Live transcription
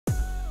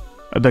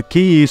The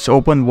key is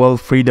open world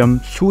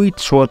freedom, sweet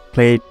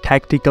swordplay,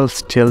 tactical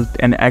stealth,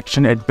 and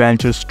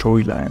action-adventure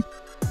storyline.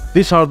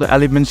 These are the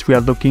elements we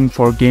are looking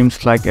for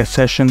games like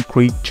Assassin's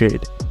Creed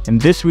Jade. In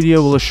this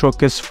video, we'll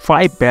showcase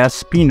 5 best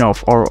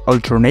spin-off or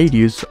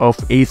alternatives of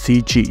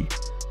ACG.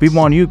 We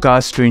want you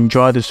guys to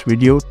enjoy this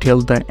video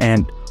till the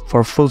end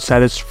for full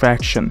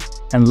satisfaction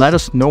and let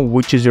us know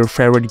which is your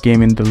favorite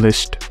game in the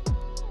list.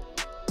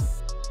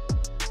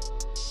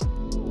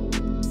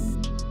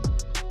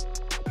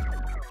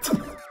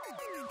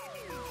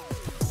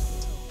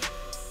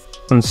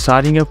 On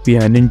starting up, we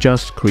have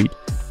Ninja's Creed.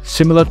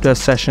 Similar to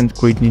Assassin's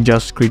Creed,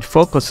 Ninja's Creed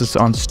focuses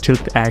on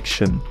stealth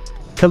action.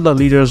 Kill the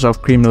leaders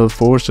of criminal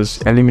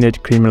forces,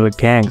 eliminate criminal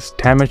gangs,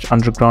 damage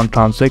underground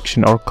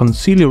transactions, or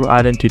conceal your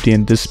identity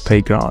in this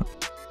playground.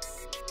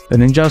 The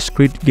Ninja's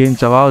Creed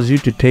games allows you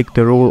to take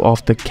the role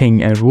of the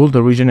king and rule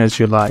the region as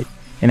you like.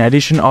 In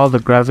addition, all the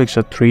graphics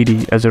are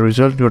 3D. As a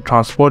result, you are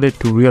transported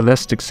to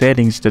realistic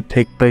settings that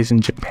take place in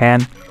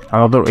Japan and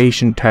other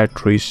Asian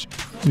territories.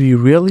 We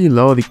really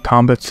love the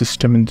combat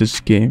system in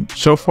this game.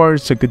 So far,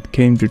 it's a good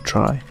game to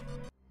try.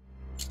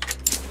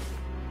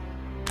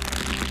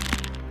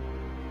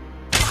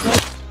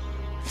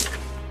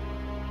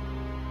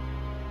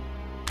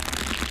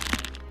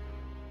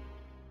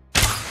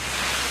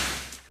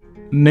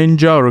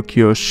 Ninja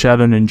Ryuko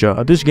Shadow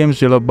Ninja. This game is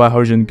developed by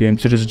Horizon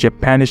Games. It is a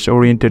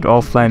Japanese-oriented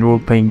offline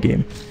role-playing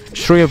game.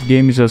 Story of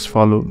game is as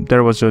follows.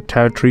 There was a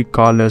territory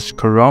called as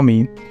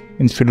Kuromi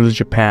in feudal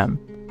Japan.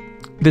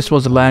 This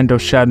was the land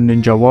of shadow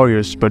ninja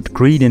warriors, but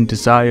greed and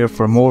desire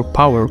for more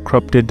power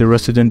corrupted the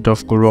residents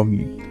of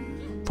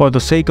Kuromi. For the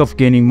sake of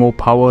gaining more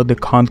power, they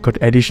conquered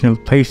additional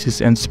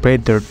places and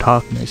spread their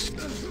darkness.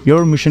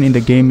 Your mission in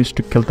the game is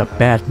to kill the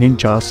bad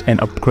ninjas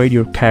and upgrade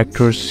your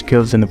character's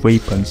skills and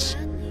weapons.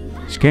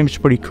 This game is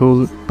pretty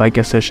cool, like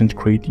Assassin's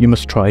Creed. You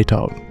must try it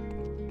out.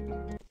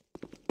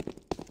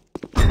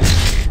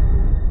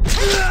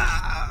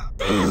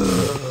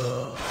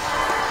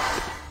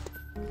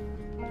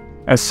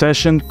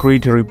 Assassin's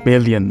Creed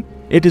Rebellion.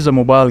 It is a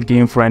mobile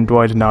game for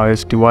Android and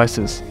iOS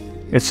devices.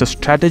 It's a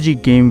strategy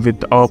game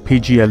with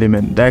RPG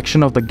element. The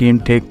action of the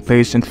game takes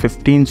place in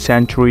 15th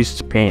century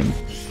Spain,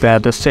 where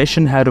the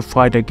session had to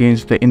fight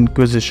against the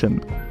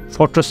Inquisition.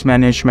 Fortress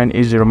management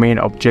is your main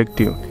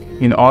objective.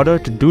 In order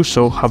to do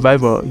so,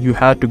 however, you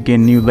have to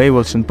gain new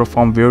levels and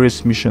perform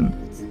various missions.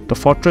 The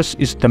fortress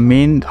is the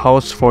main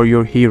house for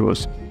your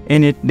heroes.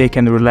 In it, they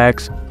can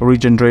relax,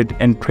 regenerate,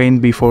 and train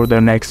before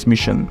their next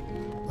mission.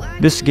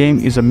 This game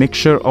is a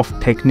mixture of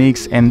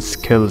techniques and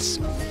skills.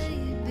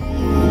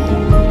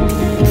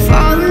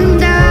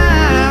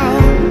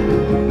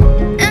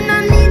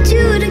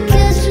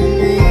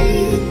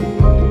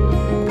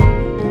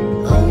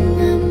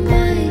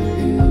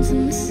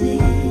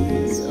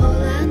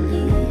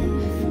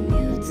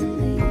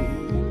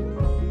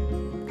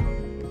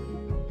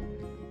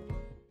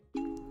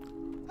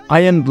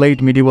 Iron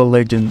Blade Medieval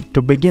Legend.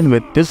 To begin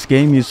with, this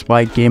game is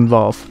by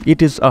GameZone.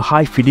 It is a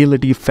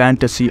high-fidelity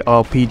fantasy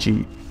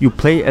RPG. You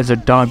play as a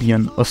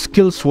Damian, a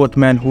skilled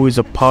swordsman who is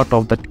a part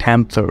of the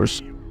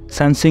Templars.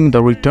 Sensing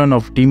the return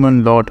of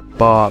Demon Lord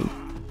Baal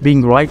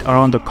being right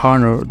around the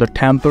corner, the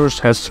Templars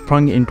have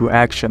sprung into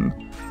action.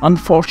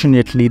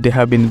 Unfortunately, they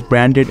have been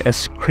branded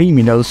as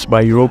criminals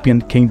by European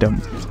Kingdom,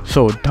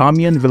 so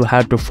Damian will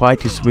have to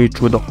fight his way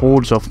through the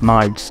hordes of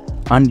knights,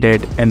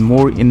 undead, and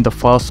more in the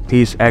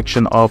fast-paced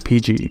action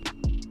RPG.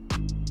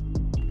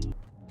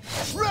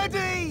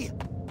 Ready!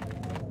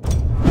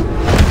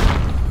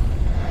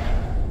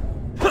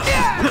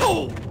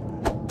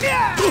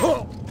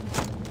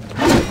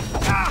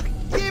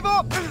 Give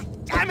up!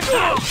 Damn it!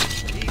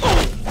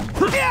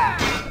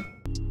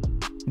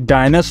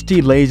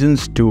 Dynasty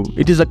Legends 2.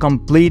 It is a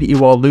complete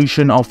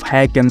evolution of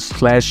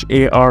hack-and-slash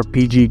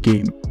ARPG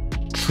game.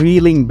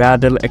 Thrilling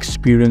battle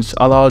experience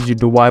allows you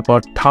to wipe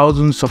out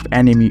thousands of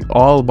enemies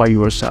all by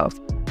yourself.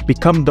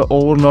 Become the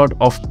overlord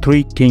of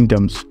 3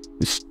 kingdoms.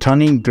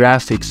 Stunning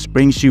graphics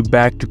brings you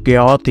back to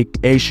chaotic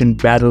Asian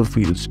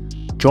battlefields.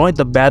 Join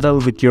the battle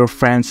with your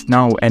friends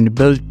now and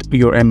build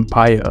your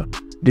empire.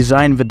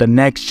 Designed with the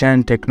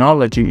next-gen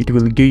technology, it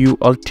will give you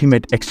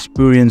ultimate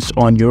experience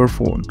on your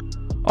phone.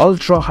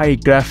 Ultra-high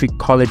graphic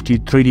quality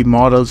 3D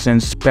models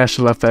and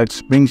special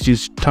effects brings you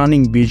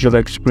stunning visual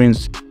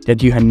experience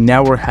that you have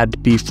never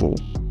had before.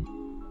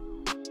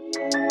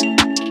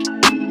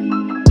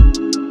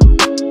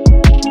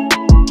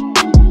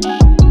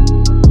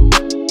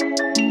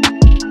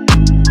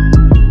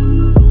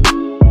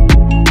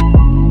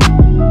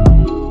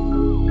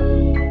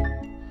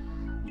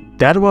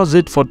 That was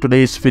it for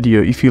today's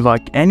video. If you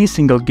like any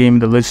single game in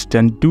the list,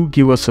 then do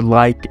give us a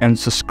like and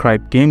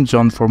subscribe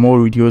GameZone for more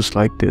videos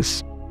like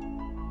this.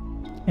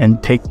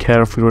 And take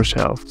care of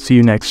yourself. See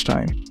you next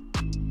time.